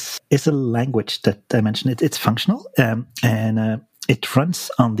this is a language that I mentioned. It's functional, and it runs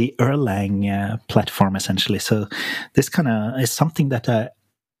on the Erlang platform, essentially. So this kind of is something that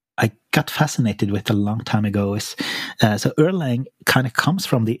I got fascinated with a long time ago. So Erlang kind of comes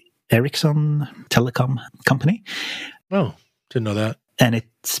from the Ericsson telecom company. Oh, didn't know that. And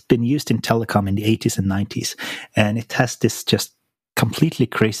it's been used in telecom in the 80s and 90s. And it has this just completely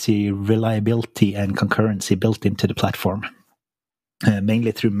crazy reliability and concurrency built into the platform,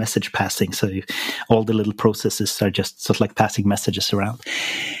 mainly through message passing. So all the little processes are just sort of like passing messages around.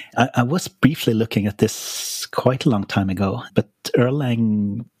 I was briefly looking at this quite a long time ago, but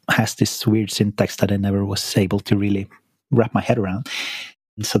Erlang has this weird syntax that I never was able to really wrap my head around.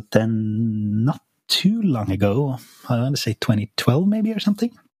 And so then not too long ago, I want to say 2012 maybe or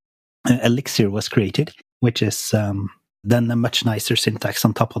something, Elixir was created, which is then a much nicer syntax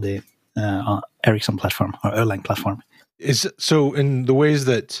on top of the Ericsson platform or Erlang platform. So in the ways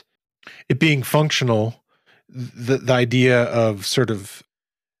that it being functional, the idea of sort of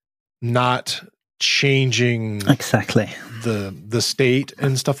not changing exactly the state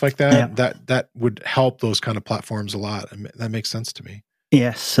and stuff like that, that would help those kind of platforms a lot. That makes sense to me.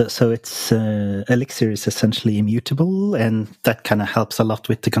 Yes, so it's Elixir is essentially immutable, and that kind of helps a lot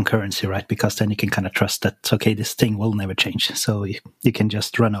with the concurrency, right? Because then you can kind of trust that, okay, this thing will never change. So you can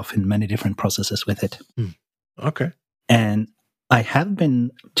just run off in many different processes with it. Okay. And I have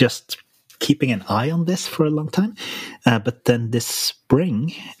been just keeping an eye on this for a long time. But then this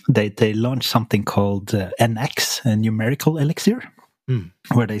spring, they launched something called NX, a numerical Elixir,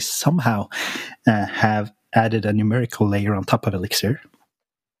 where they somehow have added a numerical layer on top of Elixir.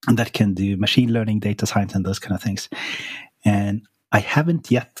 And that can do machine learning, data science, and those kind of things. And I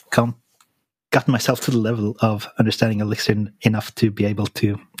haven't yet gotten myself to the level of understanding Elixir enough to be able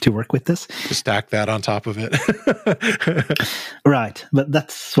to work with this. To stack that on top of it. Right. But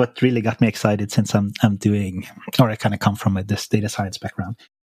that's what really got me excited, since I'm doing, or I kind of come from this data science background.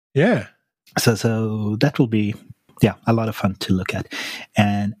 Yeah. So that will be, a lot of fun to look at.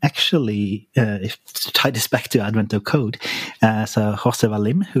 And actually, if to tie this back to Advent of Code, so Jose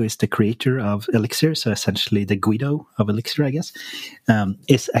Valim, who is the creator of Elixir, so essentially the Guido of Elixir, I guess,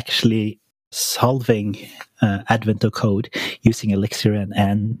 is actually solving Advent of Code using Elixir and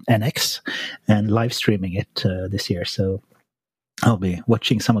NX and live streaming it this year. So I'll be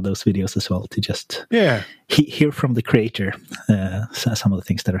watching some of those videos as well to just hear from the creator some of the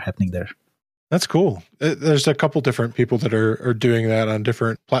things that are happening there. That's cool. There's a couple different people that are doing that on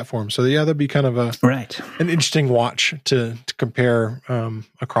different platforms. So that'd be kind of an interesting watch to compare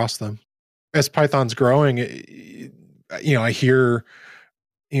across them. As Python's growing, I hear,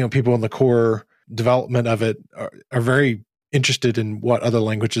 people in the core development of it are very interested in what other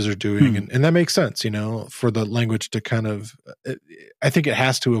languages are doing. And that makes sense, for the language to kind of, I think it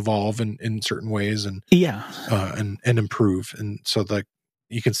has to evolve in certain ways and improve. And so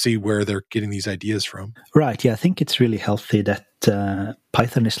you can see where they're getting these ideas from. Right. Yeah, I think it's really healthy that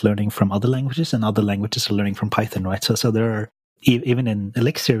Python is learning from other languages and other languages are learning from Python, right? So there are, even in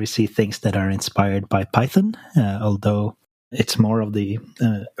Elixir, we see things that are inspired by Python, although it's more of the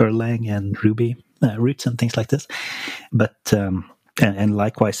Erlang and Ruby roots and things like this. But, and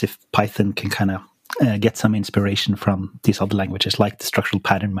likewise, if Python can kind of get some inspiration from these other languages, like the structural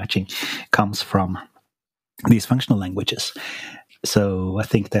pattern matching comes from these functional languages. So I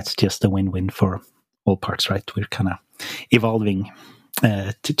think that's just a win-win for all parts, right? We're kind of evolving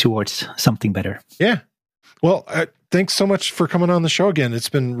towards something better. Yeah. Well, thanks so much for coming on the show again. It's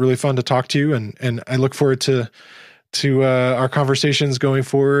been really fun to talk to you, and I look forward to our conversations going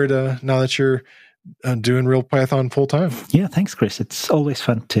forward now that you're doing Real Python full time. Yeah, thanks, Chris. It's always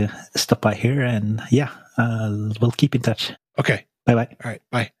fun to stop by here, and we'll keep in touch. Okay. Bye-bye. All right.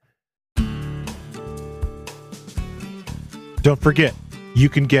 Bye. Don't forget, you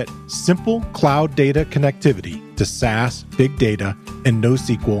can get simple cloud data connectivity to SaaS, big data, and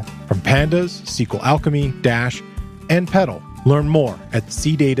NoSQL from Pandas, SQL Alchemy, Dash, and Petal. Learn more at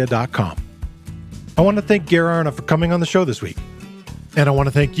cdata.com. I want to thank Gerarna for coming on the show this week. And I want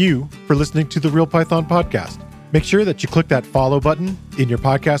to thank you for listening to the Real Python podcast. Make sure that you click that follow button in your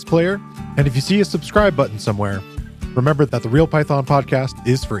podcast player. And if you see a subscribe button somewhere, remember that the Real Python podcast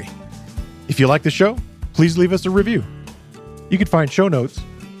is free. If you like the show, please leave us a review. You can find show notes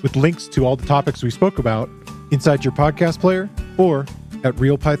with links to all the topics we spoke about inside your podcast player or at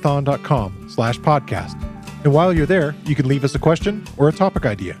realpython.com/podcast. And while you're there, you can leave us a question or a topic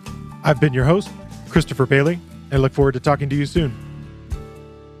idea. I've been your host, Christopher Bailey, and I look forward to talking to you soon.